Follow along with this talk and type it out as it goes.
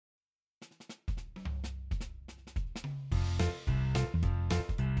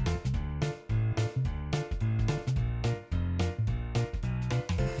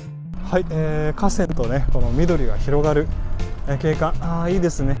はい、河川とねこの緑が広がる、景観、いいで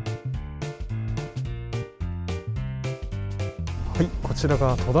すね。はい、こちら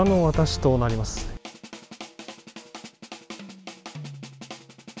が戸田の私となります。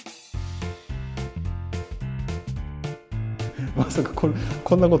まさかこ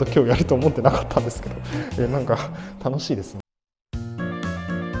んなこと今日やると思ってなかったんですけど、なんか楽しいですね。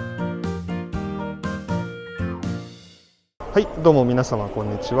はい、どうも皆様こ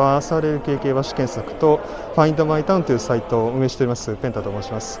んにちは。座れる休憩場所検索と Findmytown というサイトを運営しておりますペンタと申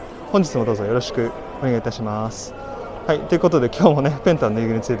します。本日もどうぞよろしくお願いいたします。はい、ということで今日もねペンタのぬいぐ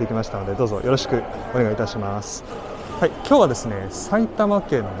るみに連れてきましたので、どうぞよろしくお願いいたします。はい、今日はですね埼玉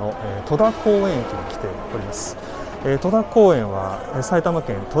県の、戸田公園駅に来ております。戸田公園は埼玉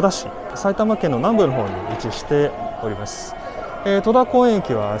県戸田市、埼玉県の南部の方に位置しております。戸田公園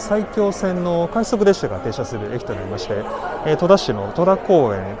駅は埼京線の快速列車が停車する駅となりまして、戸田市の戸田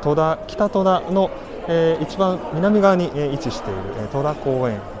公園、北戸田の、一番南側に位置している戸田公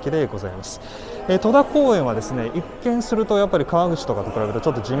園駅でございます。戸田公園はですね一見するとやっぱり川口とかと比べるとち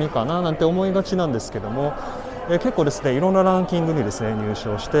ょっと地味かななんて思いがちなんですけども、結構ですねいろんなランキングにですね入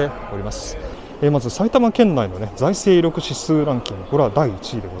賞しております。まず埼玉県内の、ね、財政力指数ランキング、これは第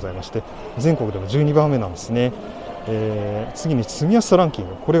1位でございまして、全国でも12番目なんですね。次に住みやすさランキン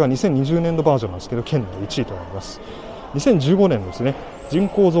グ、これが2020年度バージョンなんですけど県内1位となります。2015年のですね人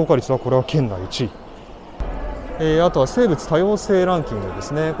口増加率はこれは県内1位、あとは生物多様性ランキングで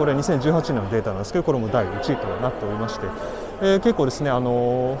すね、これ2018年のデータなんですけど、これも第1位となっておりまして、結構ですねフ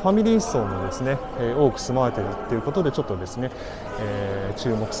ァミリー層のですね、多く住まわれているということでちょっとですね、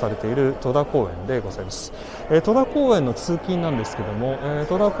注目されている戸田公園でございます。戸田公園の通勤なんですけども、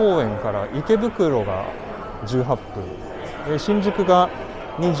戸田公園から池袋が18分、新宿が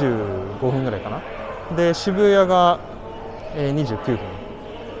25分ぐらいかな、で渋谷が29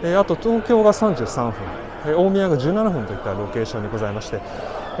分、あと東京が33分、大宮が17分といったロケーションにございまして、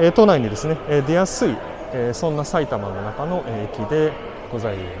都内にですね出やすい、そんな埼玉の中の駅でご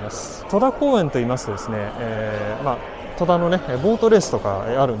ざいます。戸田公園といいますとですね、戸田のねボートレースとか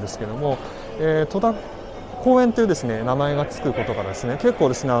あるんですけども、戸田公園というですね名前がつくことからですね結構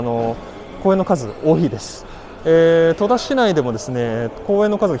ですね公園の数多いです。戸田市内でもですね公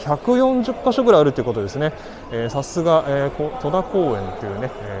園の数が140カ所ぐらいあるということですね。さすが、戸田公園というね、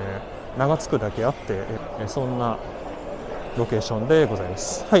名がつくだけあって、そんなロケーションでございま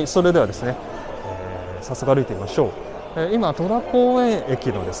す。はい、それではですね、早速歩いてみましょう。今戸田公園駅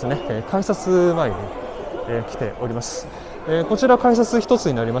のですね改札前に、来ております。こちら改札一つ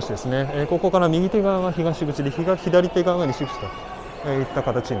になりましてですね、ここから右手側が東口で左手側が西口といった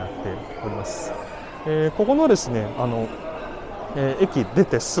形になっております。ここのですね駅出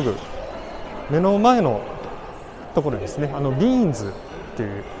てすぐ目の前のところですねビーンズってい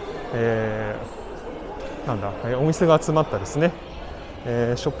う、お店が集まったですねシ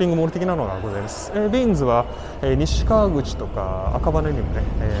ョッピングモール的なのがございます。ビーンズは、西川口とか赤羽にもね、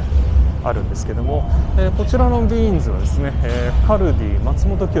あるんですけども、こちらのビーンズはですね、カルディ、松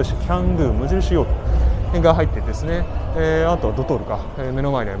本清、キャンドゥ、無印良品が入ってですね、あとドトールか、目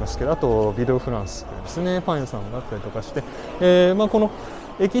の前にありますけど、あとビデオフランスですねパン屋さんがあったりとかして、この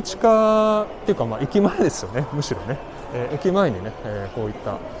駅地下っていうか、駅前ですよね、むしろね、駅前にね、こういっ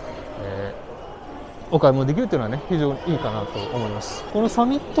た、お買い物できるというのはね非常にいいかなと思います。このサ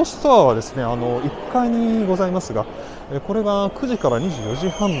ミットストアはですね1階にございますが、これが9時から24時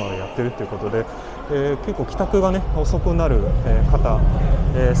半までやっているということで、結構帰宅がね遅くなる方、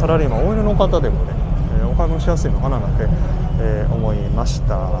サラリーマン OL の方でもねお買い物しやすいのかななんて思いまし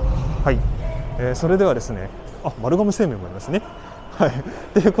た。はい、それではですね丸亀製麺もありますね。はい、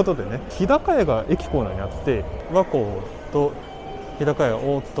ということでね日高屋が駅構内にあって、和光と日高屋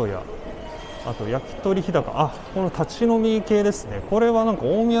大戸屋、あと焼き鳥日高、この立ち飲み系ですね。これはなんか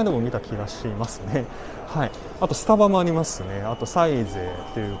大宮でも見た気がしますね。はい、あとスタバもありますね。あとサイゼ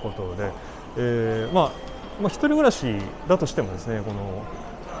ということで、一人暮らしだとしてもですねこ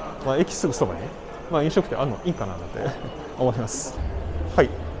の、駅すぐそばに、飲食店あるのいいかななんて思います。はい、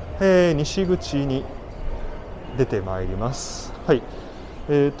西口に出てまいります。はい、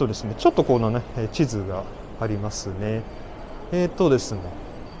ですねちょっとこのね地図がありますね。ですね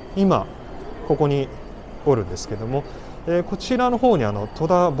今ここにおるんですけども、こちらの方に戸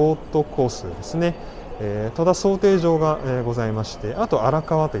田ボートコースですね、戸田漕艇場が、ございまして、あと荒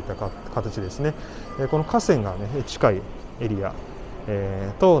川といった形ですね、この河川が、ね、近いエリア、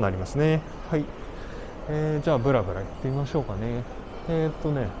となりますね。はい、じゃあブラブラ行ってみましょうかね。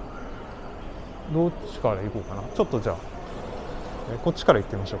どっちから行こうかな。ちょっとじゃあ、こっちから行っ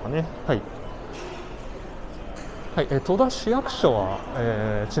てみましょうかね。はい、はい、戸田市役所は、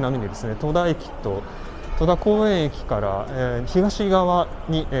ちなみにですね、戸田駅と戸田公園駅から、東側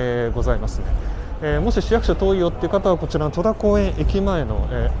に、ございますね。もし市役所遠いよっていう方はこちらの戸田公園駅前の、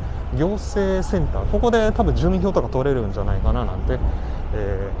行政センター、ここで多分住民票とか取れるんじゃないかななんて、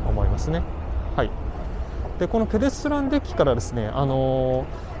思いますね。はい、でこのペデストランデッキからですね、歩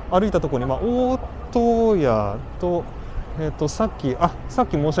いたところに、大戸屋と、さっき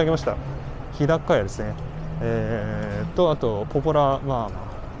申し上げました日高屋ですね、あとポポラ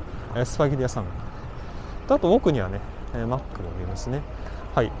スパゲティ屋さんと、あと奥にはねマックも見えますね。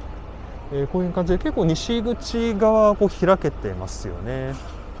はい、こういう感じで結構西口側はこう開けてますよね。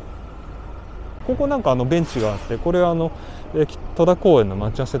ここなんかベンチがあって、これは戸田公園の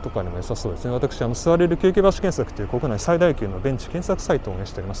待ち合わせとかにも良さそうですね。私座れる休憩場所検索という国内最大級のベンチ検索サイトを運営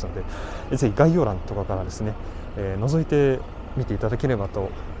しておりますので、ぜひ概要欄とかからですね、覗いてみていただければと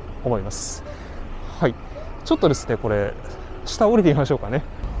思います。はい、ちょっとですねこれ下降りてみましょうかね。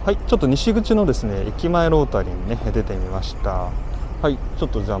はい、ちょっと西口のですね駅前ロータリーにね出てみました。はい、ちょっ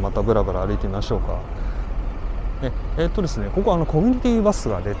とじゃあまたブラブラ歩いてみましょうか。ですね、ここコミュニティバス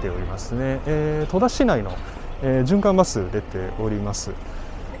が出ておりますね。戸田市内の、循環バス出ております。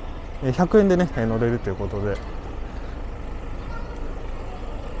100円でね乗れるということで、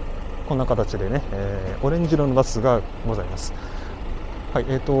こんな形でね、オレンジ色のバスがございます。はい、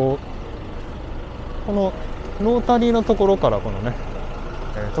このロータリーのところからこのね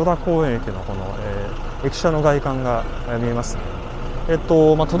戸田公園駅のこの、駅舎の外観が見えますね。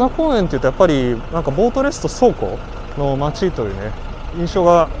戸田公園というとやっぱりなんかボートレスト倉庫の街というね印象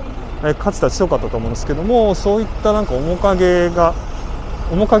がかつては強かったと思うんですけども、そういったなんか面影を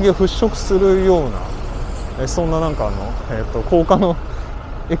払拭するようなそんななんか高架の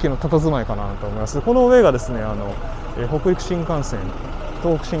駅の佇まいかなと思います。この上がですね北陸新幹線、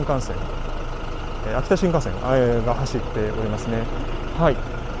東北新幹線、秋田新幹線が走っておりますね。はい、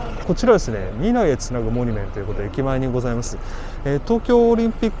こちらですね未来へつなぐモニュメントということで駅前にございます。東京オリ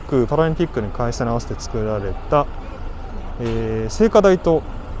ンピック・パラリンピックの開催に合わせて作られた、聖火台と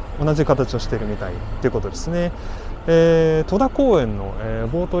同じ形をしているみたいということですね。戸田公園の、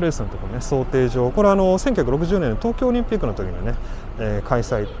ボートレースのところね想定上、これは1960年の東京オリンピックの時のね、会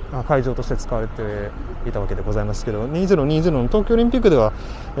場として使われていたわけでございますけど、2020の東京オリンピックでは、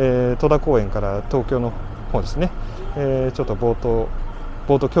戸田公園から東京の方ですね、ちょっとボー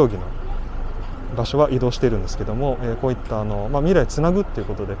ト競技の場所は移動しているんですけども、こういった未来つなぐっていう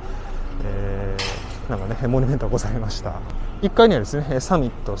ことで、なんかねモニュメントがございました。1階にはですねサミッ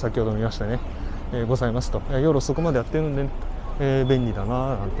ト、先ほど見ましたね、ございますと、夜遅くまでやってるので、便利だ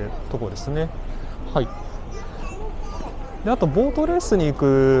ななんてところですね。はい、であとボートレースに行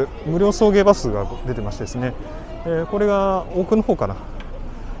く無料送迎バスが出てましてですね、これが奥の方か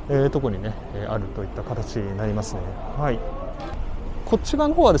な、ところにねあるといった形になりますね。はい、こっち側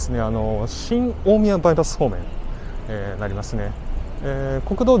の方はですね新大宮バイパス方面、なりますね。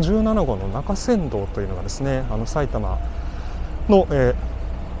国道17号の中山道というのがですね埼玉の、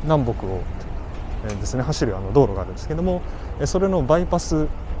南北を、ですね走る道路があるんですけども、それのバイパス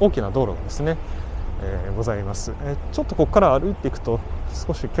大きな道路がですね、ございます。ちょっとここから歩いていくと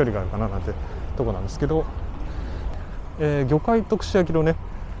少し距離があるかななんてとこなんですけど、魚介特殊焼きのね、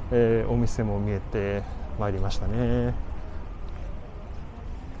お店も見えてまいりましたね。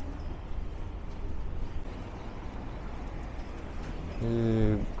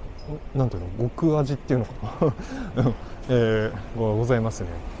なんていうの、極味っていうのかな、ございますね。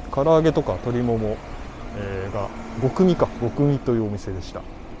唐揚げとか鶏もも、が極味というお店でした。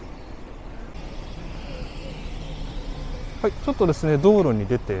はい、ちょっとですね道路に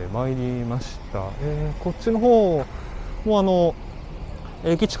出てまいりました。こっちの方も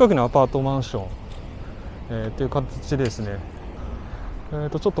駅近くのアパートマンション、という形でですね、ちょっ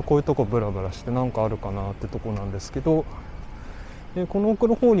とこういうとこブラブラしてなんかあるかなってとこなんですけど、この奥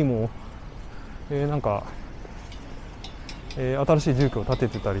の方にも、なんか、新しい住居を建て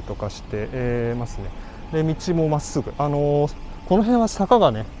てたりとかして、ますね。で道もまっすぐ、この辺は坂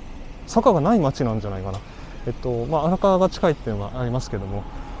がない町なんじゃないかな。荒川が近いっていうのはありますけども、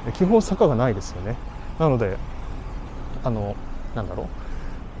基本坂がないですよね。なのでなんだろ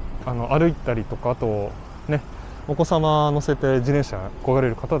う、歩いたりとか、あとねお子様乗せて自転車こがれ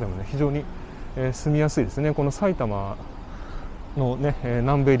る方でもね非常に、住みやすいですね。この埼玉のね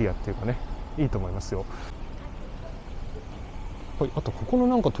南部エリアっていうかねいいと思いますよ。はい、あとここの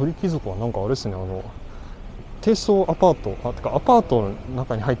なんか鳥貴族はなんかあれですね、低層アパート、てかアパートの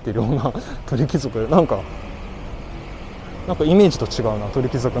中に入っているような鳥貴族で、なんかイメージと違うな、鳥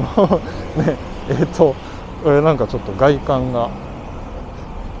貴族のねなんかちょっと外観が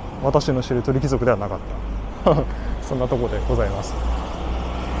私の知る鳥貴族ではなかっそんなところでございます。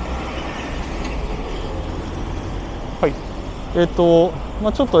はい、ち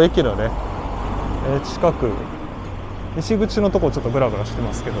ょっと駅のね、近く西口のところちょっとブラブラして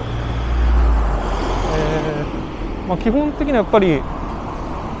ますけど、基本的にはやっぱり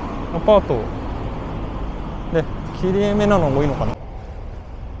アパートね、きれいめなのもいいのかな。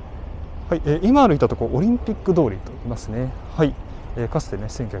はい、今歩いたところオリンピック通りと言いますね。はい、かつてね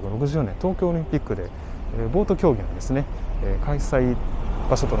1964年東京オリンピックで、ボート競技のですね、開催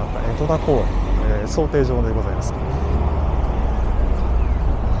場所となった、戸田公園、想定場でございます。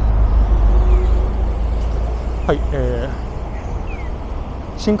はい、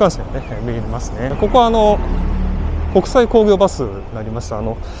新幹線ね見えますね。ここは国際工業バスになりました。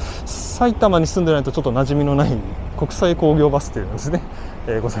埼玉に住んでないとちょっと馴染みのない国際工業バスというのですね、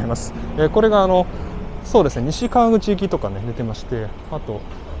ございます。これがそうですね、西川口行きとかね出てまして、あと、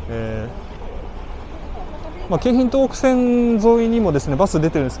京浜東北線沿いにもですねバス出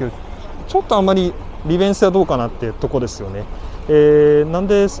てるんですけど、ちょっとあんまり利便性はどうかなっていうとこですよね。なん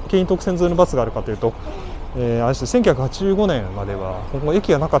で京浜東北線沿いのバスがあるかというと、1985年まではここ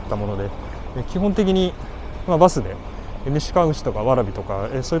駅がなかったもので、基本的に、バスで西川口とか蕨とか、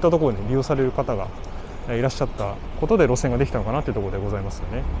そういったところに利用される方がいらっしゃったことで路線ができたのかなというところでございますよ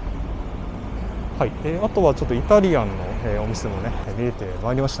ね。はい、あとはちょっとイタリアンの、お店もね見えて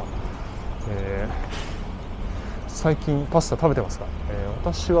まいりました。最近パスタ食べてますか？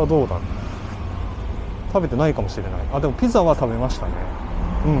私はどうだ、食べてないかもしれない。あ、でもピザは食べましたね。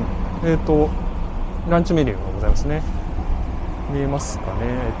ランチメニューがございますね。見えますかね。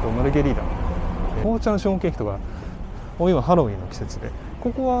マルゲリータ、紅茶のシフォンケーキとか、今ハロウィンの季節で、こ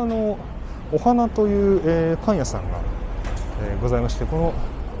こはお花という、パン屋さんが、ございまして、こ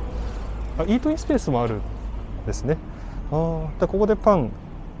のイートインスペースもあるんですね。ここでパン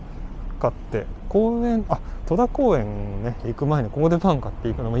買って戸田公園ね行く前にここでパン買って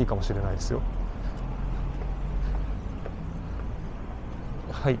いくのもいいかもしれないですよ。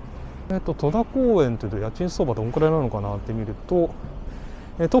はい、戸田公園というと家賃相場どんくらいなのかなって見ると、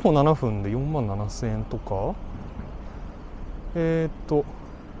徒歩7分で47,000円とか、5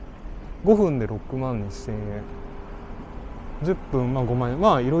分で62,000円、10分5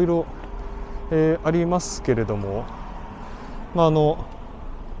万円、いろいろ、ありますけれども、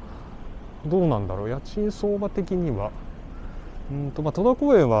どうなんだろう、家賃相場的には戸田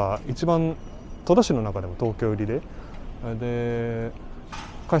公園は一番戸田市の中でも東京寄りで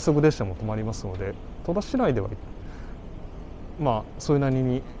快速列車も止まりますので、戸田市内ではそれなり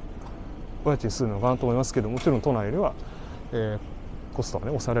にお家賃するのかなと思いますけど、もちろん都内よりは、コストはね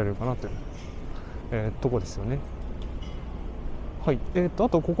抑えられるかなという、とこですよね。はい、あ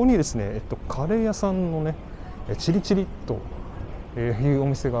とここにですね、カレー屋さんのねチリチリというお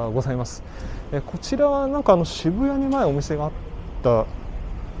店がございます。こちらはなんか渋谷に前お店があった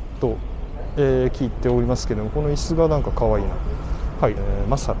と、聞いておりますけれども、この椅子がなんか可愛いな。はい、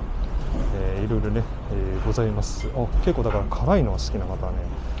マサラ、いろいろね、ございます。結構だから辛いのが好きな方はね、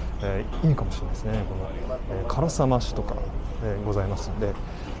いいかもしれないですね。この、辛さ増しとか、ございますので、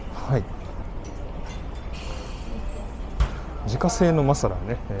はい、自家製のマサラ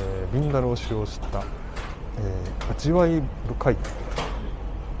ね、ビンダルを使用した、味わい深い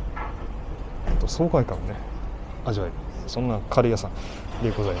爽快感をね味わえる、そんなカレー屋さん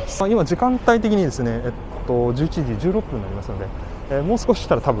でございます。今時間帯的にですね、11時16分になりますので、もう少しし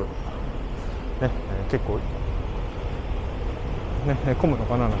たら多分ね、結構ね混むの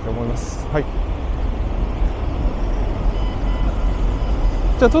かななんて思います。はい、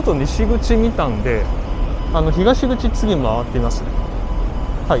じゃあちょっと西口見たんで、東口次回ってみますね。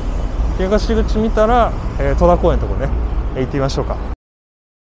はい、東口見たら、戸田公園のところね行ってみましょうか。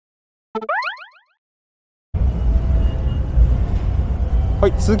は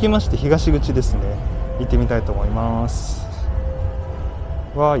い、続きまして東口ですね、行ってみたいと思います。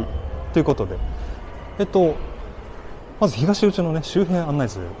わーい、ということで、まず東口のね周辺案内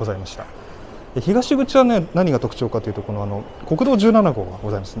図でございました。東口はね何が特徴かというと、この国道17号が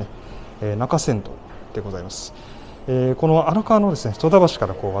ございますね、中山道でございます。この荒川のですね戸田橋か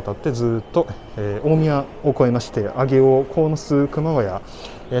らこう渡ってずっと、大宮を越えまして上尾、鴻巣、熊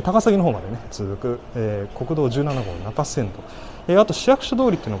谷、高崎の方までね続く、国道17号中山道、あと市役所通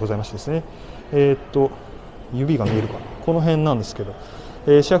りっていうのがございましてですね、指が見えるかな、この辺なんですけど、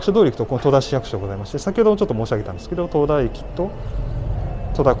市役所通り行くとこの戸田市役所がございまして、先ほどもちょっと申し上げたんですけど、戸田駅と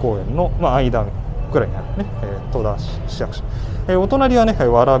戸田公園の、間ぐらいにあるね、戸田市役所、お隣はね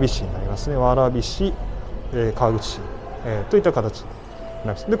蕨市になりますね。蕨市、川口市、といった形になり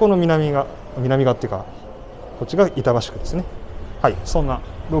ます。でこの南側っていうかこっちが板橋区ですね。はい、そんな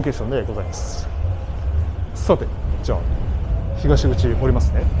ロケーションでございます。さて、じゃあ東口降りま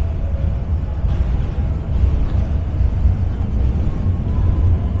すね。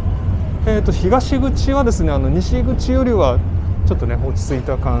東口はですね、西口よりはちょっとね落ち着い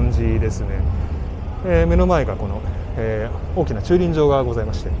た感じですね。目の前がこの、大きな駐輪場がござい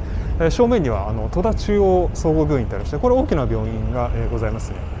まして、正面には戸田中央総合病院ってありまして、これ大きな病院が、ございます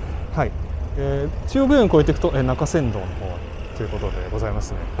ね。はい、中央病院を越えていくと、中山道の方ということでございま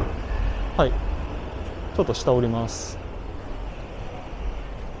すね。はい、ちょっと下降ります。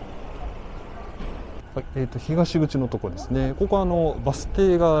はい、東口のところですね。ここはバス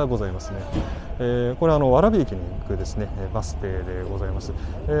停がございますね。これは蕨駅に行くですねバス停でございます。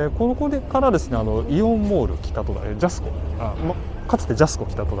ここからですねイオンモール北戸田、ジャスコ、かつてジャスコ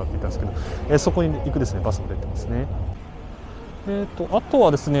北戸田って言ったんですけど、そこに行くですねバスも出てますね。あと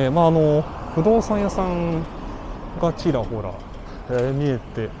はですね、不動産屋さんがちらほら、見え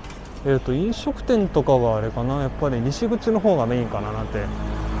て、飲食店とかはあれかな、やっぱり西口の方がメインかななんて、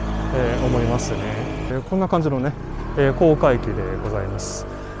思いますね。こんな感じのね、高架駅でございます。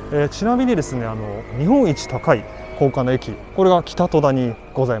ちなみにですね、日本一高い高架の駅、これが北戸田に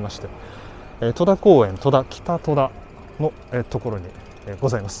ございまして、戸田公園戸田北戸田の、ところに、ご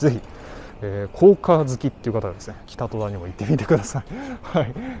ざいます。ぜひ、高架好きっていう方はですね、北戸田にも行ってみてください。は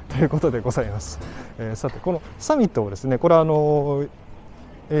い、ということでございます。さて、このサミットをですね、これはサ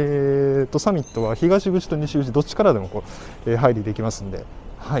ミットは東口と西口どっちからでもこう、入りできますんで、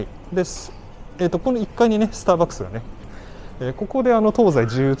はい、です。この1階にねスターバックスがね、ここで東西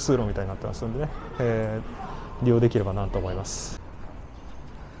自由通路みたいになってますのでね、利用できればなと思います。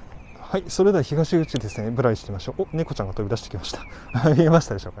はい、それでは東口ですね、ぶらりしてみましょう。お、猫ちゃんが飛び出してきました。見えまし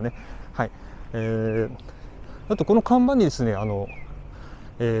たでしょうかね。はい。あとこの看板にですね、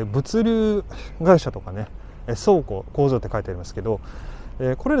物流会社とかね、倉庫、工場って書いてありますけど、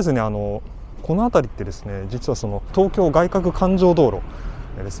これですね、この辺りってですね、実はその東京外環環状道路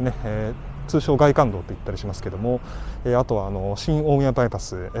ですね、通称外環道と言ったりしますけども、あとは新大宮バイパ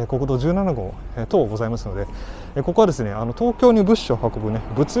ス、国道17号等ございますので、ここはですね東京に物資を運ぶね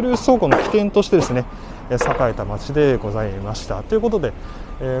物流倉庫の起点としてですね栄えた町でございました。ということで、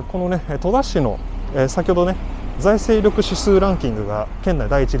このね戸田市の、先ほどね財政力指数ランキングが県内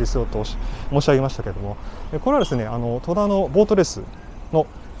第一ですよと申し上げましたけれども、これはですね戸田のボートレースの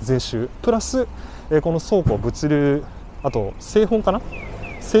税収プラス、この倉庫物流、あと製本かな、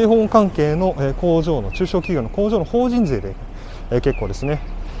製本関係の工場の中小企業の工場の法人税で結構ですね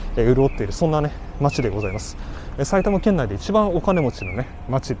潤っている、そんなね町でございます。埼玉県内で一番お金持ちのね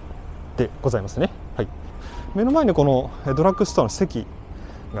町でございますね。はい、目の前にこのドラッグストアの席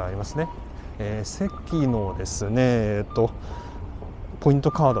がありますね。席のですねポイン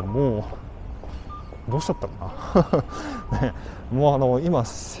トカードもどうしちゃったかな、ね、もう今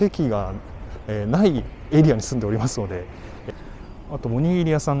席がないエリアに住んでおりますので、あとおにぎ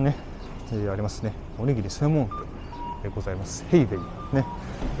り屋さんね、ありますね。おにぎり専門店でございます。ヘイベイね、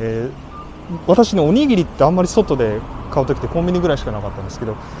私ねおにぎりってあんまり外で買う時ってコンビニぐらいしかなかったんですけ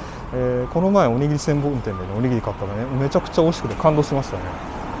ど、この前おにぎり専門店で、ね、おにぎり買ったらねめちゃくちゃ美味しくて感動しましたね。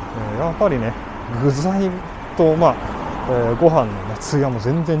やっぱりね具材とご飯の、ね、つやも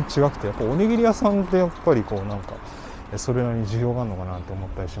全然違くて、やっぱおにぎり屋さんってやっぱりこうなんかそれなりに需要があるのかなと思っ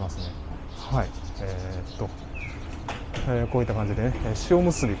たりしますね。はい、こういった感じでね塩む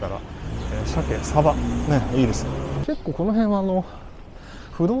すびから、鮭、サバねいいですね。結構この辺は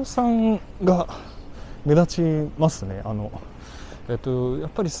不動産が目立ちますね。やっ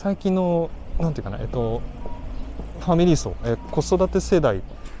ぱり最近のなんていうかな、ファミリー層、子育て世代、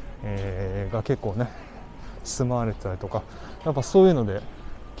が結構ね住まわれてたりとか、やっぱそういうので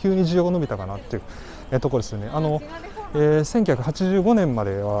急に需要が伸びたかなっていう、ところですよね。1985年ま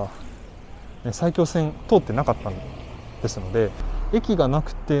では埼京線通ってなかったんですので、駅がな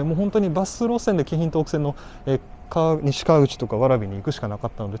くてもう本当にバス路線で京浜東北線の、西川口とか蕨に行くしかなか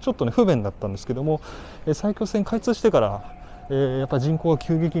ったのでちょっとね不便だったんですけども、埼京線開通してから、やっぱ人口が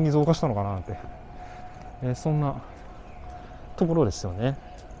急激に増加したのかなって、そんなところですよね。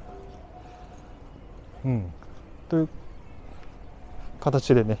という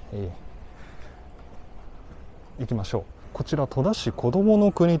形でね、行きましょう。こちら戸田市子ども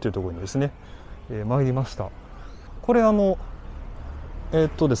の国というところにですね、参りました。これで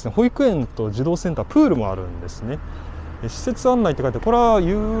すね、保育園と児童センター、プールもあるんですね。施設案内って書いて、これは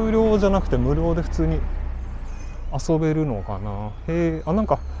有料じゃなくて無料で普通に遊べるのかな。なん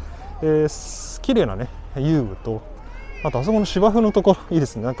か、綺麗なね遊具と、あとあそこの芝生のところいいで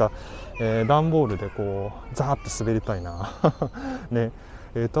すね。なんか、段ボールでこうザーって滑りたいなね。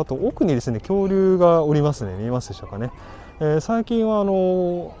あと奥にですね恐竜がおりますね。見えますでしょうかね。最近は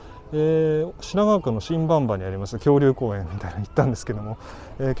品川区の新馬場にあります恐竜公園みたいなの行ったんですけども、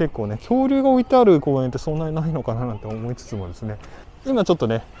結構ね恐竜が置いてある公園ってそんなにないのかななんて思いつつもですね、今ちょっと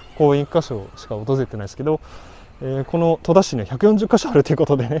ね公園1箇所しか訪れてないですけど、この戸田市には140箇所あるというこ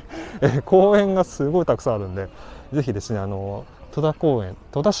とでね、公園がすごいたくさんあるんで、ぜひですね戸田公園、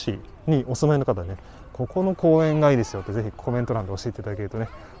戸田市にお住まいの方ね、ここの公園がいいですよってぜひコメント欄で教えていただけるとね、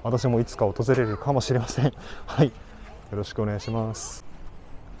私もいつか訪れるかもしれません。はい、よろしくお願いします。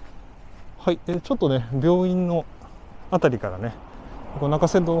はい、ちょっとね病院のあたりからね、ここ中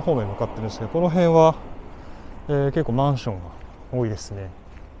山道の方面向かってるんですけど、この辺は、結構マンションが多いですね。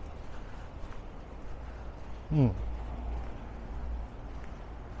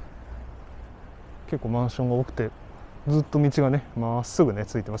結構マンションが多くて、ずっと道がねまっすぐね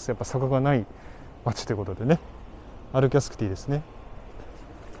ついてます。やっぱ坂がない街ということでね、歩きやすくていいですね。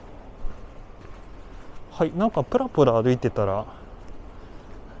はい、なんかプラプラ歩いてたら、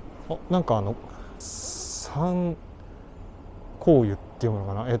なんか三香湯っていうの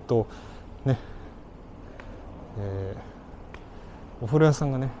かな、ね、お風呂屋さ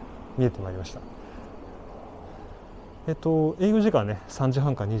んがね見えてまいりました。営業時間ね3時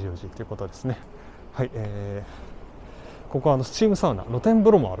半から24時ということですね。はい、ここはスチームサウナ、露天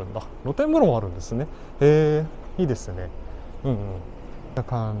風呂もあるんだ。露天風呂もあるんですね。いいですね。こんな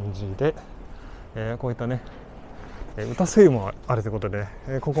感じで、こういったね歌声もあるということで、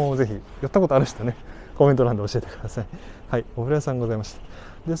ここもぜひ寄ったことある人ねコメント欄で教えてください。はい、お風呂屋さんございました。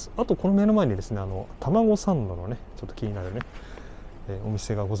で、あとこの目の前にですね卵サンドのねちょっと気になるね、お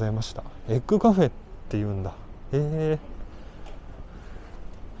店がございました。エッグカフェっていうんだ。地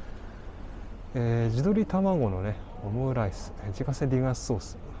鶏卵のねオムライス、自家製ディガースソー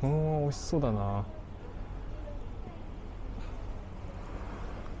ス、美味しそうだな。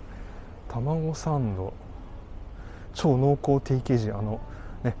卵サンド、超濃厚 TKG、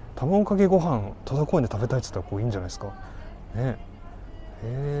ね、卵かけご飯戸田公園で食べたいって言ったらこういいんじゃないですかね。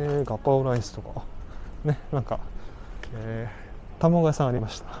ガパオライスとかね、なんか、卵屋さんありま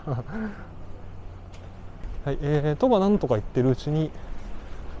した。はい、とはなんとか言ってるうちに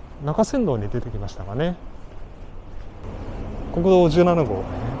中山道に出てきましたかね。国道17号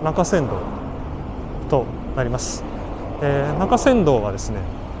中山道となります。中山道はですね、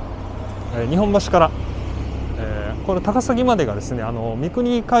日本橋から、これ高崎までがですね三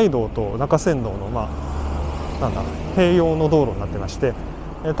国街道と中山道の併用の道路になってまして、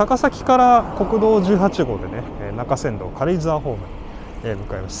高崎から国道18号でね中山道軽井沢方面へ向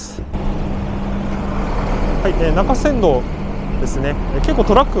かいます。はい、中山道ですね、結構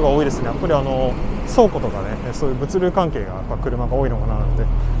トラックが多いですね。やっぱり倉庫とかねそういう物流関係がやっぱ車が多いのかななんて、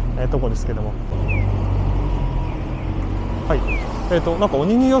とこですけども、はい、なんかお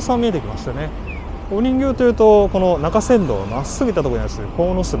人形屋さん見えてきましたね。お人形というとこの中山道まっすぐ行ったところにある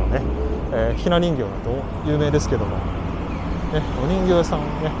鴻巣のね、ひな人形など有名ですけども、ね、お人形屋さん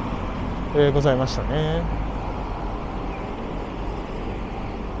ね、ございましたね。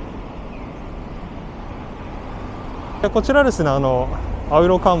こちらですね青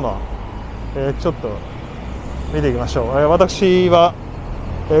色看板、ちょっと見ていきましょう。私は、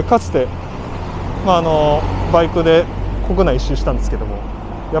かつて、バイクで国内一周したんですけども、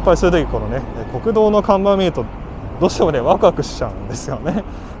やっぱりそういう時このね国道の看板見るとどうしてもねワクワクしちゃうんですよね。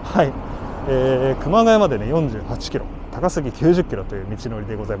はい、熊谷までね48キロ、高崎90キロという道のり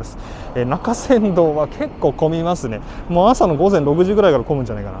でございます。中山道は結構混みますね。もう朝の午前6時ぐらいから混むん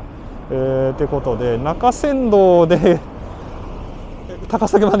じゃないかな。ということで中山道で高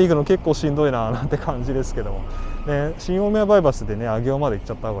崎まで行くの結構しんどいななんて感じですけども、ね、新大宮バイパスでね上尾まで行っ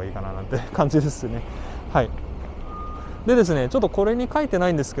ちゃった方がいいかななんて感じですね。はい、でですねちょっとこれに書いてな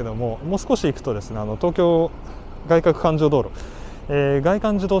いんですけども、もう少し行くとですね東京外環環状道路、外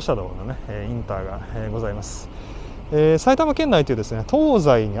環自動車道のねインターが、ございます。埼玉県内というですね東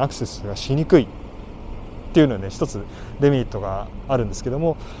西にアクセスがしにくいっていうのはね一つデメリットがあるんですけど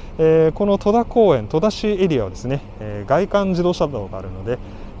も、この戸田公園戸田市エリアはですね、外環自動車道があるので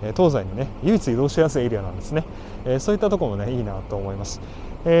東西にね唯一移動しやすいエリアなんですね。そういったところもねいいなと思います。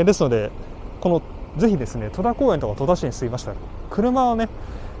ですのでこのぜひですね戸田公園とか戸田市に住みましたら車をね、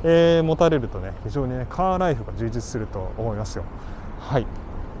持たれるとね非常にねカーライフが充実すると思いますよ。はい、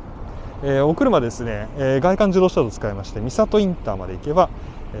お車ですね、外環自動車道を使いまして三郷インターまで行けば、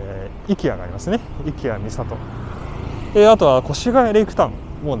IKEA がありますね。 IKEA 三郷、あとは越谷レイクタウ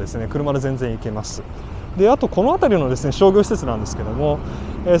ンもですね車で全然行けます。であとこの辺りのですね商業施設なんですけども、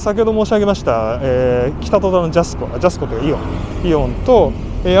先ほど申し上げました、北戸田のジャスコというイオンと、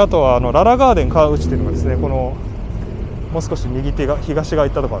あとはララガーデン川口というのがですねこのもう少し右手が東側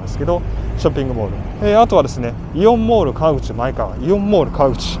行ったところなんですけどショッピングモール、あとはですねイオンモール川口前川、イオンモール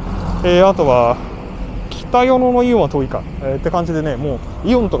川口あとは北与野のイオンは遠いか、って感じでね、もう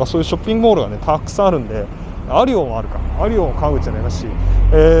イオンとかそういうショッピングモールがねたくさんあるんで、アリオンもあるか、アリオン川口になりますし、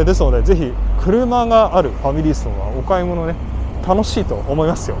ですのでぜひ車があるファミリー層はお買い物ね楽しいと思い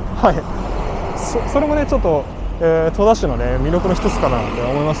ますよ。はい、それもねちょっと、戸田市のね魅力の一つかなって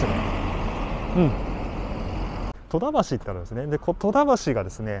思いますね。戸田橋ってあるんですね。で戸田橋がで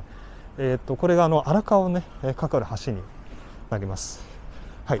すね、これが荒川をねかかる橋になります。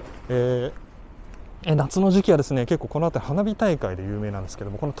はい、夏の時期はですね結構この辺り花火大会で有名なんですけど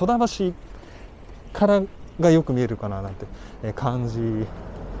も、この戸田橋からがよく見えるかななんて感じ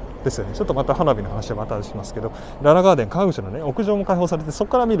ですよね。ちょっとまた花火の話はまたしますけど、ララガーデン川口のね屋上も開放されて、そ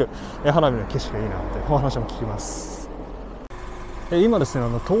こから見る花火の景色がいいなってお話も聞きます。今ですね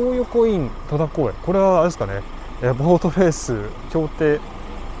東横イン戸田公園、これはあれですかね、ボートレース協定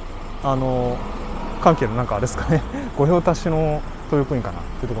関係のなんかあれですかね御用達の東横インかなっ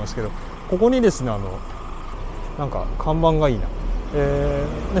ていうところですけど、ここにですねなんか看板がいいな、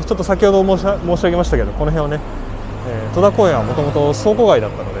ね、ちょっと先ほど申し上げましたけど、この辺はね、戸田公園はもともと倉庫街だ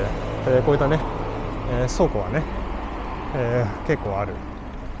ったので、こういったね、倉庫がね、結構ある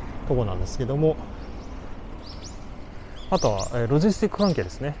ところなんですけども、あとは、ロジスティック関係で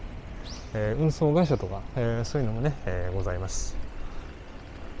すね、運送会社とか、そういうのもね、ございます。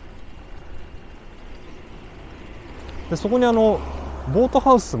でそこにボート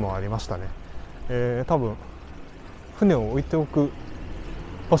ハウスもありましたね。多分船を置いておく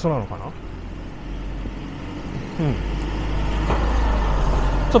場所なのかな。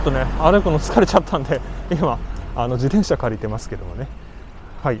ちょっとね歩くの疲れちゃったんで今自転車借りてますけどもね。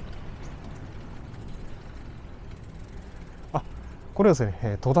はい、これはです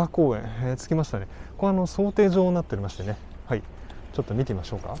ね戸田公園、着きましたね。これ想定場になっておりましてね、はい、ちょっと見てみま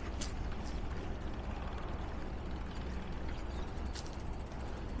しょうか。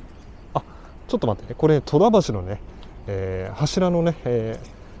ちょっと待ってね、これ戸田橋のね、柱のね、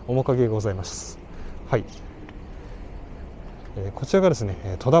面影がございます。はい、こちらがですね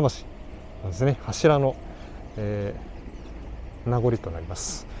戸田橋なんですね。柱の、名残となりま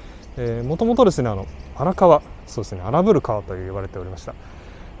す。もともとですね荒川、そうですね荒ぶる川と呼ばれておりました。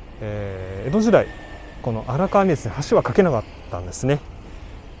江戸時代この荒川にですね橋は架けなかったんですね。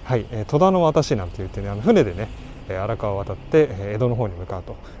はい、戸田の渡しなんて言ってね船でね荒川を渡って江戸の方に向かう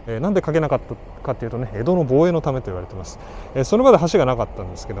と、なんで架けなかったかというとね江戸の防衛のためと言われています。それまで橋がなかった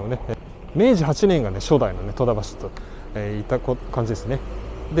んですけどもね、明治8年がね初代のね戸田橋と、いった感じですね。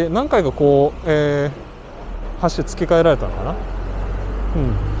で何回かこう、橋付け替えられたのかな。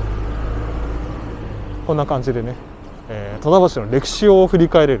こんな感じでね、戸田橋の歴史を振り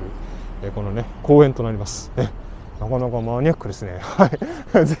返れる、このね公園となります。なかなかマニアックですね。は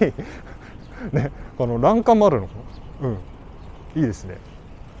い、ぜひね、この欄干もあるの、いいですね。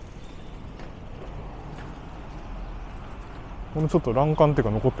このちょっと欄干っていう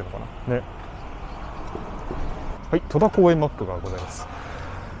か残ってるのかなね。はい、戸田公園マップがございます。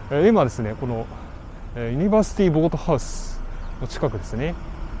今ですねこの、ユニバーシティボートハウスの近くですね。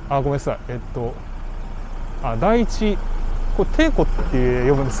ごめんなさい、第一これ帝庫って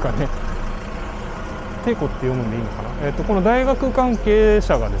読むんですかね。帝庫って読むんでいいのかな。この大学関係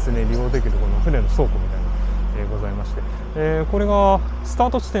者がですね利用できるこの船の倉庫みたいなございまして、これがスター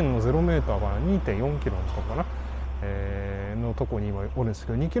ト地点の0メーターから 2.4 キロのところかな、のところに今おるんです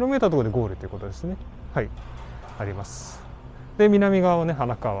けど、2キロメーターのところでゴールということですね。はい、あります。で南側はね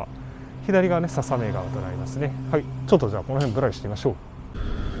花川、左側ね笹目川となりますね。はい、ちょっとじゃあこの辺ぶらりしてみましょう。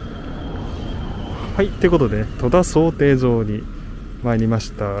はい、ということで、戸田漕艇場に参りま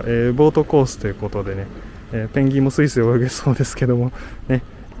した。ボートコースということでね、ペンギンもスイスイ泳げそうですけどもね、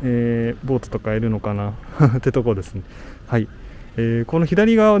ボートとかいるのかなってとこですね。はい、この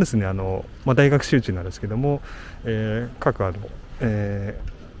左側はですね大学集地なんですけども、各な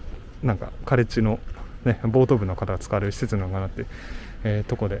んかカレッジの、ね、ボート部の方が使われる施設なのかなって、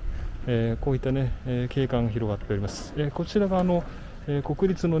とこで、こういったね、景観が広がっております。こちらが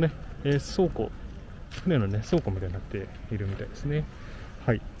国立のね、倉庫、船のね倉庫みたいになっているみたいですね。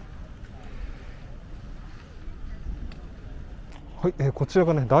はい、はい、こちら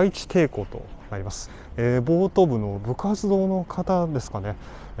がね第一帝庫となります。ボート部の部活動の方ですかね、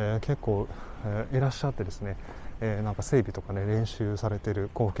結構、いらっしゃってですね、なんか整備とかね練習されている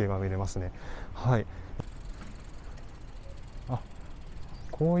光景が見れますね。はい、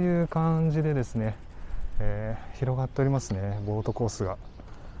こういう感じでですね、広がっておりますねボートコースが。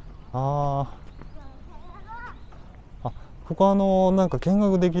ここはなんか見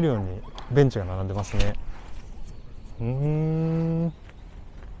学できるようにベンチが並んでますね。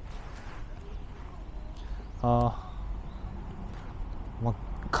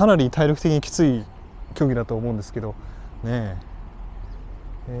かなり体力的にきつい競技だと思うんですけどね、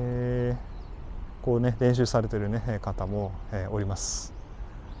こうね練習されてるね方も、おります。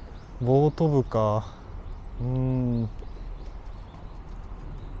ボート部か、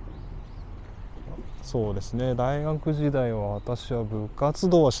そうですね、大学時代は私は部活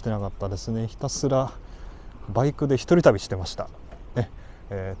動はしてなかったですね。ひたすらバイクで一人旅してましたね、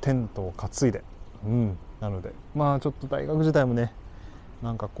テントを担いで、なのでまあちょっと大学時代もね、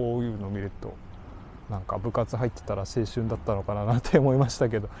なんかこういうのを見るとなんか部活入ってたら青春だったのかなって思いました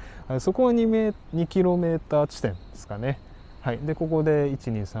けど、そこは2km地点ですかね。はい、でここで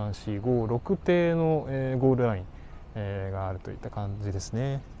12345艇の、ゴールライン、があるといった感じです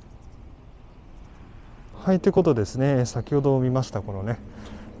ね。はい、ということですね、先ほど見ましたこのね、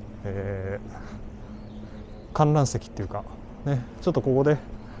観覧席っていうかね、ちょっとここで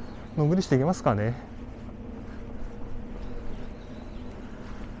のんびりしていきますかね。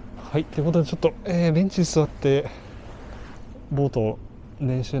はい、ということでちょっと、ベンチに座ってボート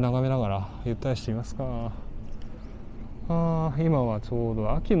練習眺めながらゆったりしてみますか。今はちょう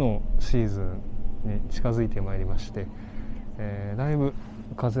ど秋のシーズンに近づいてまいりまして、だいぶ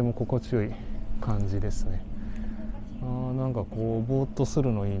風も心地よい感じですね。なんかこうぼーっとす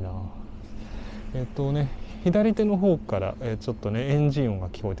るのいいな。左手の方から、ちょっとねエンジン音が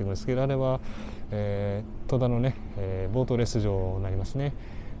聞こえてくるんですけど、あれは、戸田のね、ボートレース場になりますね。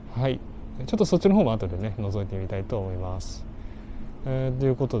はい、ちょっとそっちの方も後でね覗いてみたいと思います。とい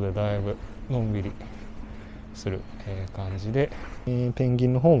うことでだいぶのんびりする、感じで、ペンギ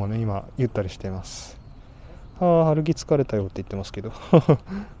ンの方もね今ゆったりしています。歩き疲れたよって言ってますけど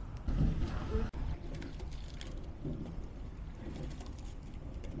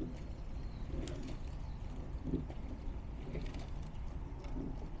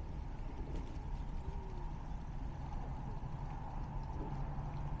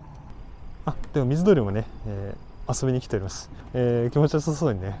でも水鳥もね、遊びに来ております。気持ちよさ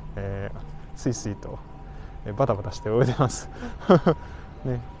そうにね、スイスイとバタバタして泳いでます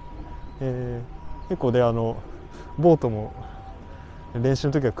ね。結構でボートも練習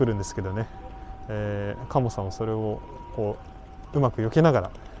の時は来るんですけどね、カモさんもそれをこううまく避けながら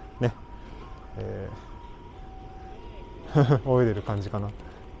ね、泳いでる感じかな。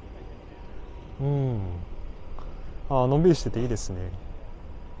のんびりしてていいですね。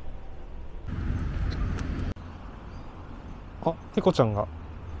猫ちゃんが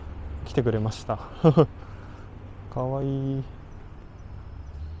来てくれましたかわいい。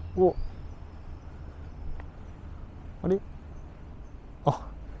あれ、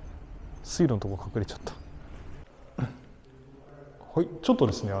水路のとこ隠れちゃったはい、ちょっと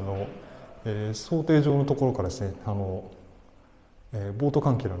ですね想定上のところからですねボート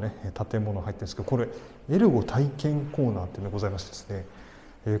関係のね建物入ってるんですけど、これエルゴ体験コーナーっていうのがございましてですね、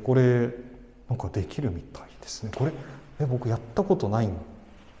これなんかできるみたいですね。これ僕やったことないん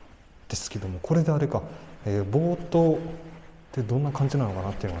ですけども、これであれか、ボートってどんな感じなのかな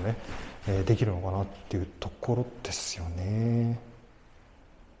っていうのがね、できるのかなっていうところですよね。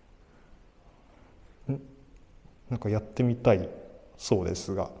なんかやってみたいそうで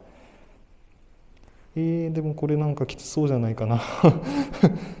すが、でもこれなんかきつそうじゃないかな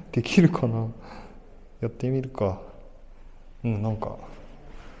できるかな。やってみるか。なんか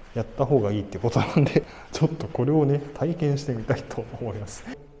やった方がいいってことなんでちょっとこれをね体験してみたいと思います。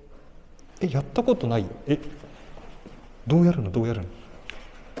やったことない。どうやるの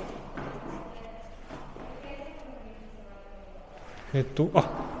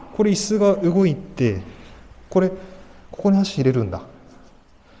これ椅子が動いて、ここに足入れるんだ。こ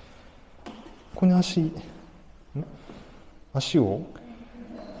こに足を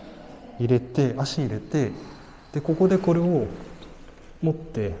入れて、足入れて、でここでこれを持っ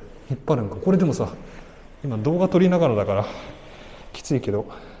て引っ張るのか。これでもさ、今動画撮りながらだからきついけど、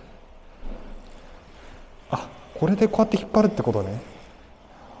これでこうやって引っ張るってことね。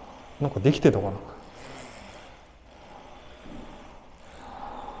なんかできてたか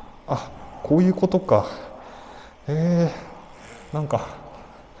な。こういうことか。なんか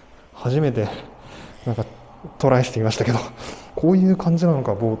初めてなんかトライしてみましたけど、こういう感じなの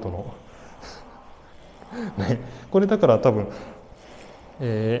か、ボートのね。これだから多分、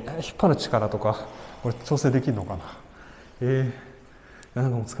引っ張る力とかこれ調整できるのかな。な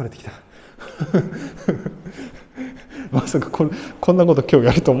んかもう疲れてきたまさかこんなこと今日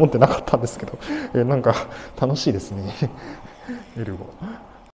やると思ってなかったんですけど、なんか楽しいですねエルゴ。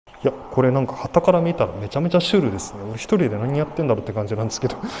いや、これなんか傍から見たらめちゃめちゃシュールですね。俺一人で何やってんだろうって感じなんですけ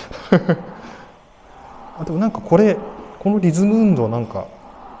どでもなんかこのリズム運動なんか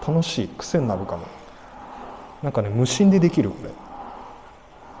楽しい、癖になるかも。なんかね、無心でできるこれ。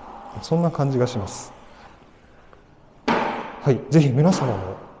そんな感じがします。はい、ぜひ皆様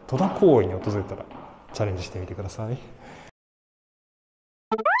も戸田公園に訪れたらチャレンジしてみてください。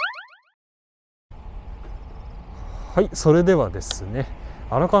はい、それではですね、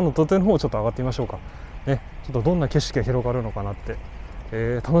荒川の土手の方ちょっと上がってみましょうか。ね、ちょっとどんな景色が広がるのかなって、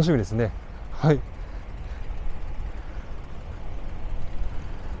楽しみですね。はい。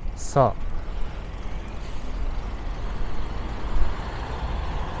さ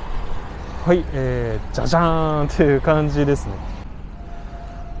あ、はい、じゃじゃーんっていう感じですね。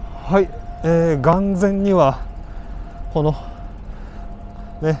はい、眼前にはこの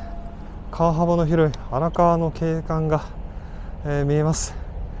ね、川幅の広い荒川の景観が、見えます。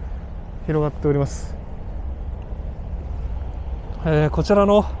広がっております。こちら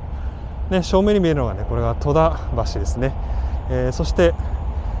の、ね、正面に見えるのがね、これが戸田橋ですね。そして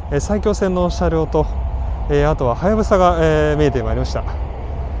埼京線の車両と、あとははやぶさが、見えてまいりました。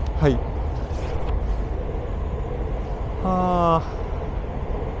はい。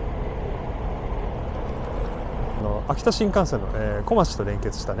秋田新幹線の、小町と連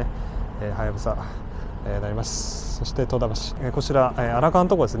結したね、はやぶさになります。そして戸田橋、こちら、荒川の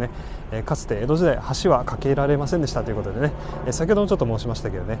ところですね、かつて江戸時代橋は架けられませんでしたということでね、先ほどもちょっと申しました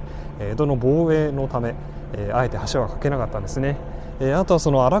けどね、江戸の防衛のため、あえて橋は架けなかったんですね。あとは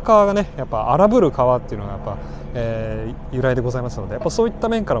その荒川がね、やっぱ荒ぶる川っていうのがやっぱ、由来でございますので、やっぱそういった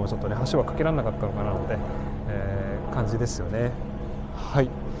面からもちょっとね橋は架けられなかったのかなので、感じですよね。はい。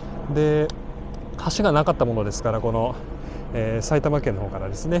で、橋がなかったものですから、この、埼玉県の方から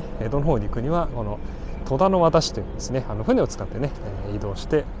ですね江戸の方に行くにはこの戸田の渡しというですね、船を使ってね、移動し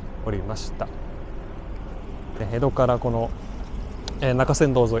ておりました。江戸からこの、中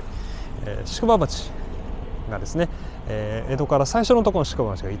山道沿い、宿場町がですね、江戸から最初のところの宿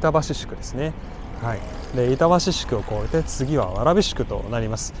場町が板橋宿ですね。はい、で板橋宿を越えて次は蕨宿となり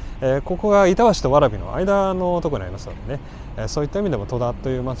ます。ここが板橋と蕨の間のところになりますのでね、そういった意味でも戸田と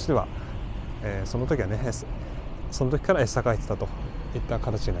いう町では、その時はねその時から栄えてたといった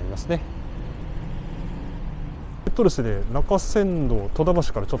形になりますね。ですね、中山道戸田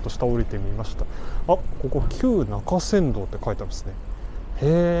橋からちょっと下降りてみました。ここ旧中山道って書いてあるんですね。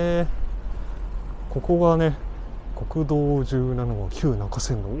へえ。ここがね国道17号旧中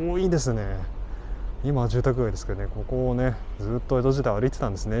山道、いいですね。今は住宅街ですけどね、ここをねずっと江戸時代歩いてた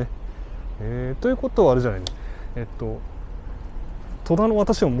んですね。ということはあれじゃないね、戸田の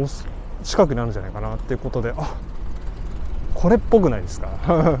私ももう近くにあるんじゃないかなっていうことで、これっぽくないですか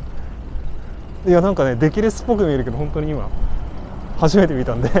いやなんかねデキレスっぽく見えるけど、本当に今初めて見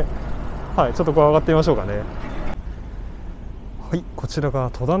たんではい、ちょっとこう上がってみましょうかね。はい、こちらが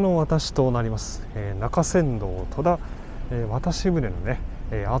戸田の渡しとなります。中山道戸田、渡し船のね、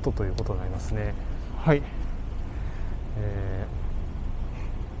跡ということになりますね。はい、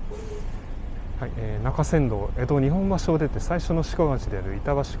中山道江戸日本橋を出て最初の宿場町である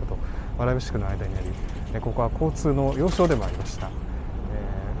板橋区と蕨宿の間にあり、ここは交通の要衝でもありました。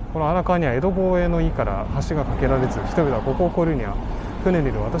この荒川には江戸防衛の意から橋が架けられず、人々はここを越えるには船に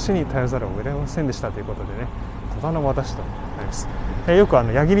いる私に頼らざるを得ませんでしたということでね、戸田の渡しとなります。よく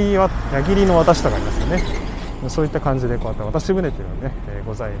矢切の渡しとかありますよね。そういった感じでこうやって渡し船というのがね、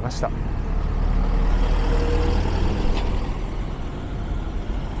ございました。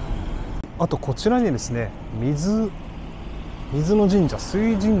あとこちらにですね、水の神社、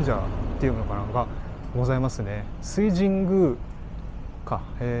水神社っていうのかながございますね。水神宮か、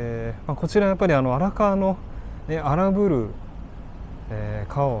こちらやっぱり荒川の、荒ぶる、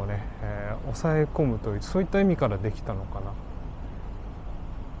川をね、抑え込むという、そういった意味からできたのか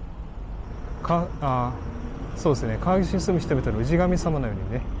な。そうですね、川岸に住む人々の氏神様のよう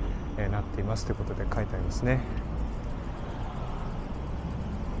にね、なっていますということで書いてありますね。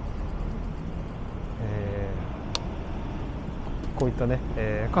こういったね、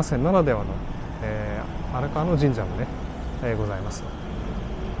河川ならではの、荒川の神社もね、ございます。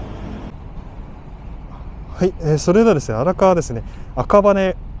はい、それではですね、荒川ですね、赤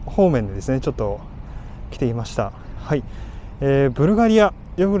羽方面でですねちょっと来ていました。はい、ブルガリア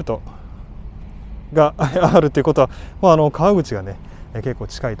ヨーグルトがあるということは、川口がね結構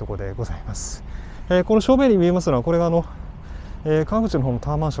近いところでございます。この正面に見えますのはこれが川口の方の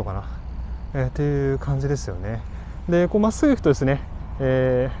タワーマンションかな、っていう感じですよね。でこうまっすぐ行くとですね、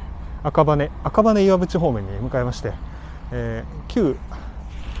赤羽岩淵方面に向かいまして、旧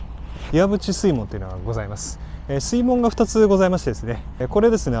岩淵水門というのがございます。水門が2つございましてですね、こ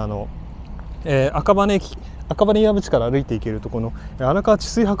れですね赤羽岩淵から歩いていけるところの荒川治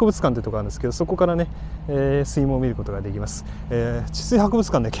水博物館というところがあるんですけど、そこからね、水門を見ることができます。治水博物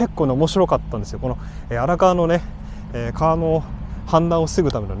館ね結構ね面白かったんですよ。この荒川のね、川の氾濫を防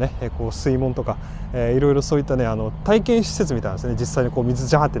ぐためのね、こう水門とか、いろいろそういったね体験施設みたいなんですね。実際にこう水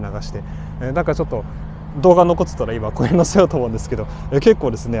ジャーって流して、なんかちょっと動画残ってたら今これ載せようと思うんですけど、結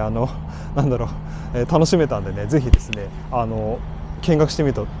構ですねなんだろう、楽しめたんでね、ぜひですね見学してみ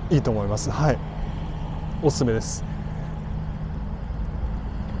るといいと思います。はい、おすすめです。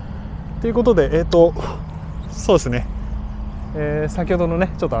ということでそうですね、先ほどのね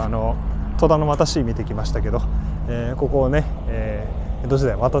ちょっと戸田の又市見てきましたけど、ここをね、江戸時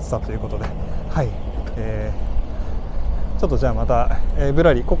代渡ってたということで、はい、ちょっとじゃあまた、ぶ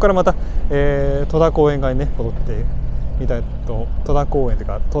らりここからまた、戸田公園側にね戻ってみたいと、戸田公園という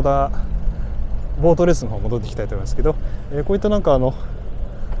か戸田ボートレースの方戻っていきたいと思いますけど、こういったなんか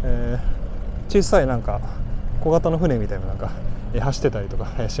小さいなんか小型の船みたいななんか走ってたりと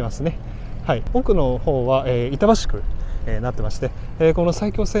かしますね。はい、奥の方は、板橋区なってまして、この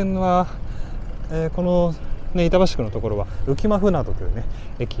埼京線は、この、ね、板橋区のところは浮間船渡というね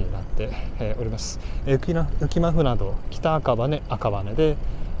駅になって、おります。浮間船渡北赤羽で、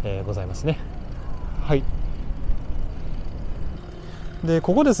ございますね。はい。で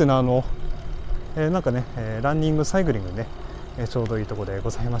ここですねなんかねランニングサイクリングにねちょうどいいところでご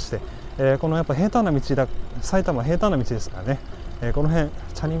ざいまして、このやっぱ平坦な道埼玉平坦な道ですからね、この辺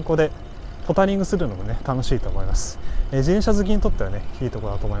チャリンコでポタリングするのもね楽しいと思います。自転車好きにとってはねいいとこ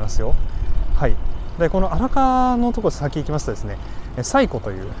ろだと思いますよ。はい。でこの荒川のところ先行きますとですね、西湖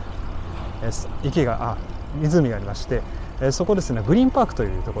という湖がありまして、そこですねグリーンパークと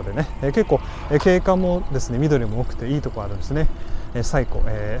いうところでね、結構景観もですね緑も多くていいところあるんですね。西湖、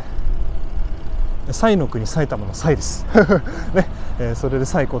西の国埼玉の西です、ね、それで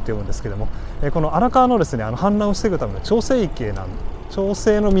西湖って読むんですけども、この荒川のですね氾濫を防ぐための調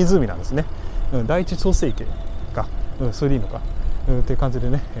整の湖なんですね。第一調整池か、それでいいのか、っていう感じで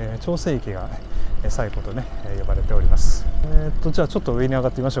ね、調整池が西湖とね呼ばれております。じゃあちょっと上に上が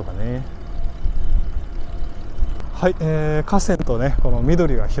ってみましょうかね。はい、河川とねこの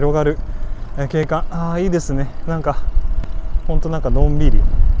緑が広がる、景観、いいですね。なんか本当なんかのんびり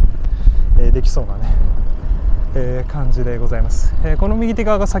できそうなね、感じでございます。この右手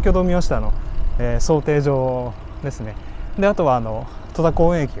側が先ほど見ました漕艇場ですね。であとは戸田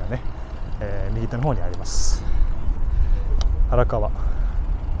公園駅がね、右手の方にあります。荒川とい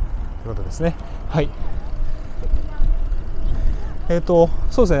うことですね。はい。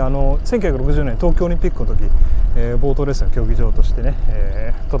そうですね1960年東京オリンピックの時、ボートレースの競技場としてね、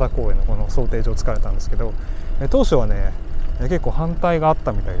戸田公園のこの漕艇場を使われたんですけど、当初はね結構反対があっ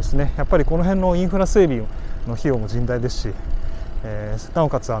たみたいですね。やっぱりこの辺のインフラ整備の費用も甚大ですし、なお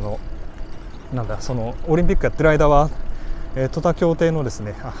かつそのオリンピックやってる間は、戸田協定のです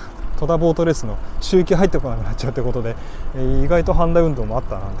ね戸田ボートレースの収益入ってこなくなっちゃうということで、意外と反対運動もあっ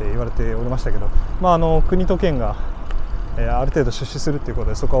たなんて言われておりましたけど、国と県が、ある程度出資するということ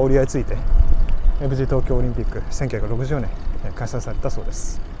でそこは折り合いついて、無事東京オリンピック1960年開催されたそうで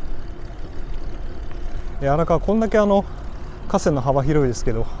す。荒川こんだけ河川の幅広いです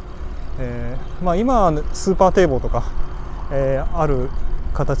けど、今はスーパー堤防とか、ある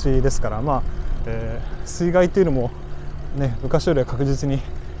形ですから、水害というのも、昔よりは確実に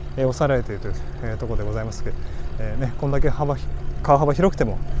抑えられているというところでございますけど、こんだけ川幅広くて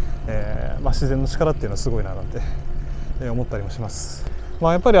も、自然の力っていうのはすごいななんて思ったりもします。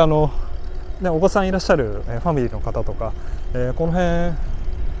やっぱりお子さんいらっしゃるファミリーの方とか、この辺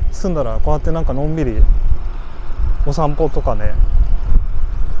住んだらこうやってなんかのんびりお散歩とかね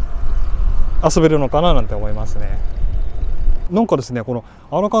遊べるのかななんて思いますね。なんかですねこの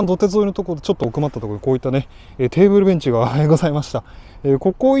荒川土手沿いのところちょっと奥まったところにこういったねテーブルベンチがございました。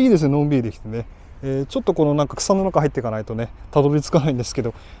ここいいですね、のんびりできてね、ちょっとこのなんか草の中入っていかないとねたどり着かないんですけ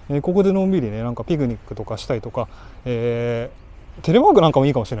ど、ここでのんびりねなんかピクニックとかしたりとか、テレワークなんかもい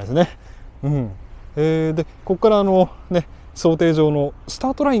いかもしれないですね。でここから漕艇場のスタ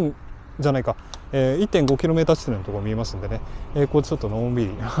ートラインじゃないか、1.5km 地点のところ見えますんでね、ここでちょっとのんび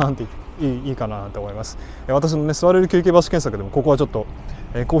りなんていいかなと思います。私のね座れる休憩場所検索でもここはちょっと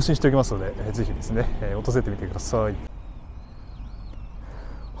更新しておきますので、ぜひですね訪れてみてください。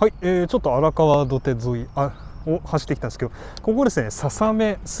はい、ちょっと荒川土手沿いを走ってきたんですけど、ここですね笹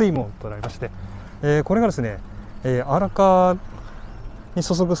目水門となりまして、これがですね、荒川に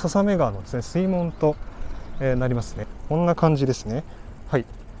注ぐ笹目川のですね水門と、なりますね。こんな感じですね。はい、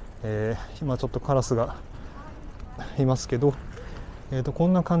今ちょっとカラスがいますけど、こ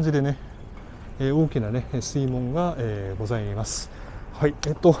んな感じでね、大きなね水門が、ございます。はい、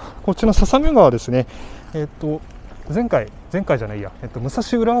こちら笹目川ですね。前回じゃないや、武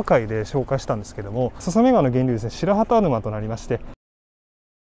蔵浦和会で紹介したんですけども、笹目川の源流ですね白旗沼となりまして、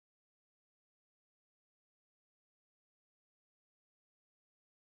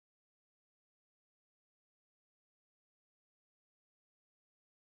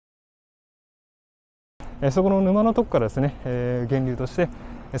そこの沼のとこからですね、源流として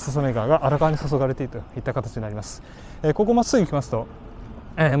裾目川が荒川に注がれているといった形になります。ここまっすぐ行きますと、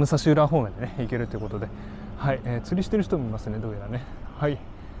武蔵浦和方面でね行けるということで、はい、釣りしてる人もいますね、どうやらね。はい、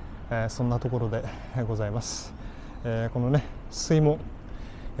そんなところでございます。このね水門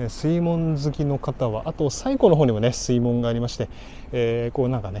好きの方は、あと最後の方にもね水門がありまして、こう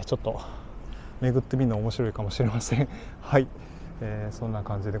なんかねちょっと巡ってみるの面白いかもしれません。はい、そんな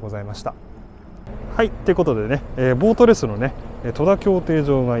感じでございました。はい、ということでね、ボートレースのね戸田競艇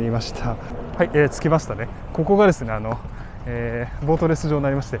場がありました。はい、着きましたね。ここがですねボートレース場にな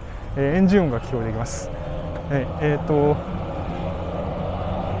りまして、エンジン音が聞こえてきます。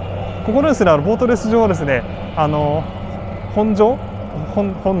ここのですねボートレース場はですね本所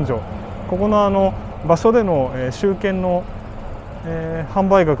ここの場所での集券の販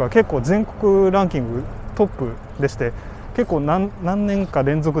売額は結構全国ランキングトップでして、結構何年か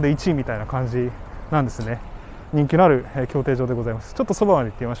連続で1位みたいな感じなんですね。人気のある競艇場でございます。ちょっとそばまで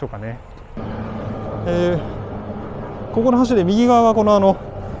行ってみましょうかね。ここの橋で右側がこの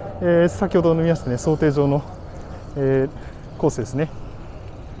先ほどの見ましたね想定場の、コースですね。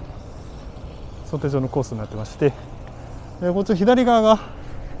想定場のコースになってまして、こっち左側が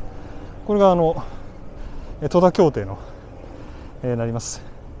これが戸田競艇の、なります。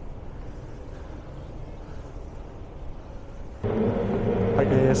は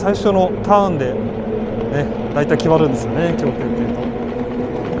い、最初のターンで、ね、だいたい決まるんですよね、競艇っていうと。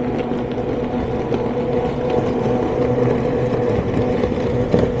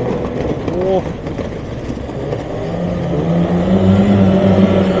おー、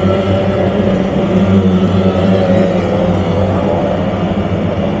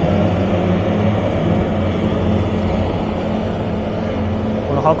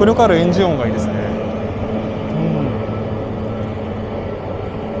この迫力あるエンジン音がいいですね。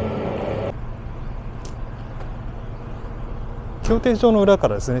競艇場の裏か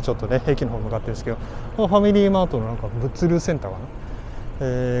らですねちょっとね駅の方向かってるんですけど、このファミリーマートのなんか物流センターか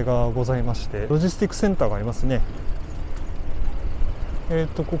な、がございまして、ロジスティックセンターがありますね。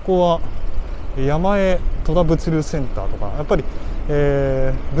ここは山江戸田物流センターとか、やっぱり、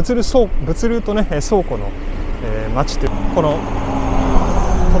物流とね倉庫の、町という、この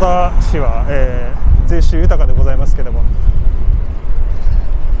戸田市は、税収豊かでございますけども、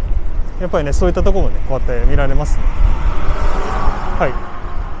やっぱりねそういったところもねこうやって見られますね。はい、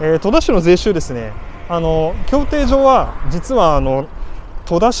戸田市の税収ですね、競艇場は実は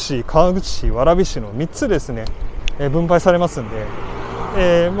戸田市、川口市、蕨市の3つですね、分配されますん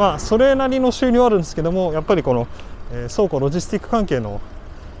で、まあそれなりの収入はあるんですけども、やっぱりこの、倉庫ロジスティック関係の、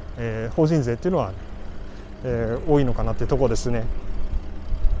法人税っていうのは、多いのかなっていうところですね。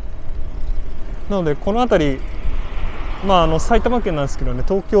なのでこの辺り、まあ、埼玉県なんですけどね、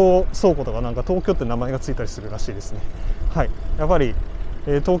東京倉庫とかなんか東京って名前がついたりするらしいですね。はい、やっぱり、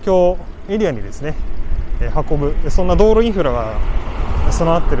東京エリアにですね、運ぶ、そんな道路インフラが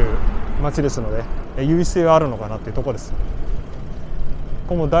備わってる町ですので、優位性はあるのかなっていうところです。こ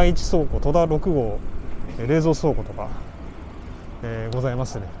こも第一倉庫、戸田6号冷蔵倉庫とか、ございま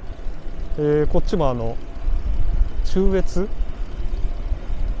すね。こっちも中越、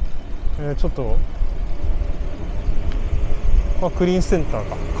ちょっと、まあ、クリーンセンター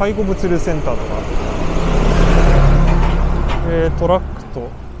か、介護物流センターとか、トラックと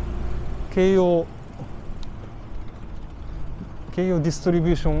京葉ディストリビ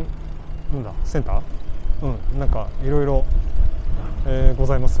ューションセンター、なんかいろいろご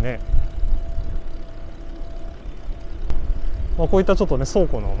ざいますね。まあ、こういったちょっとね倉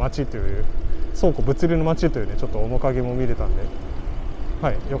庫の街という、倉庫物流の街というねちょっと面影も見れたんで、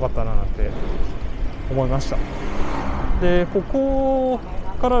はい、よかったななんて思いました。でここ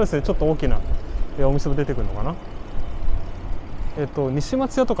からですねちょっと大きなお店も出てくるのかな。西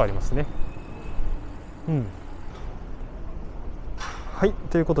松屋とかありますね。はい、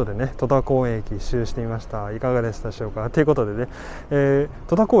ということでね戸田公園駅一周してみました。いかがでしたでしょうか。ということでね、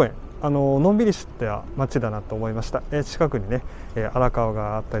戸田公園のんびりした街だなと思いました。近くにね荒川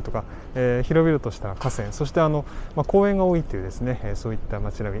があったりとか、広々とした河川、そして公園が多いというですね、そういった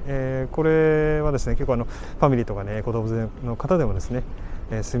街並み、これはですね結構ファミリーとかね子供連れの方でもですね、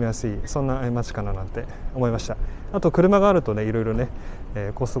住みやすいそんな街かななんて思いました。あと車があるとねいろいろね、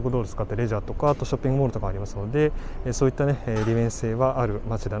高速道路を使ってレジャーとか、あとショッピングモールとかありますので、そういったね利便性はある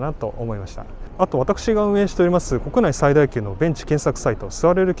街だなと思いました。あと私が運営しております国内最大級のベンチ検索サイト、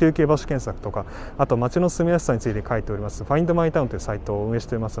座れる休憩場所検索とか、あと街の住みやすさについて書いておりますFindmytownというサイトを運営し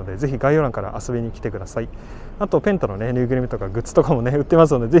ておりますので、ぜひ概要欄から遊びに来てください。あとペンタのねぬいぐるみとかグッズとかもね売ってま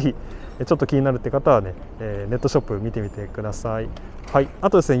すので、ぜひちょっと気になるって方はね、ネットショップ見てみてください。はい、あ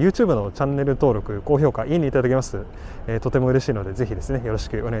とですね YouTube のチャンネル登録、高評価、いいねいただけますと、とても嬉しいので、ぜひですねよろし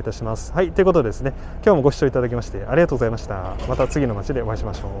くお願いいたします。はい、ということでですね、今日もご視聴いただきましてありがとうございました。また次の街でお会いし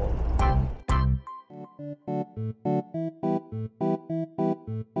ましょ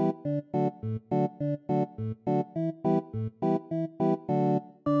う。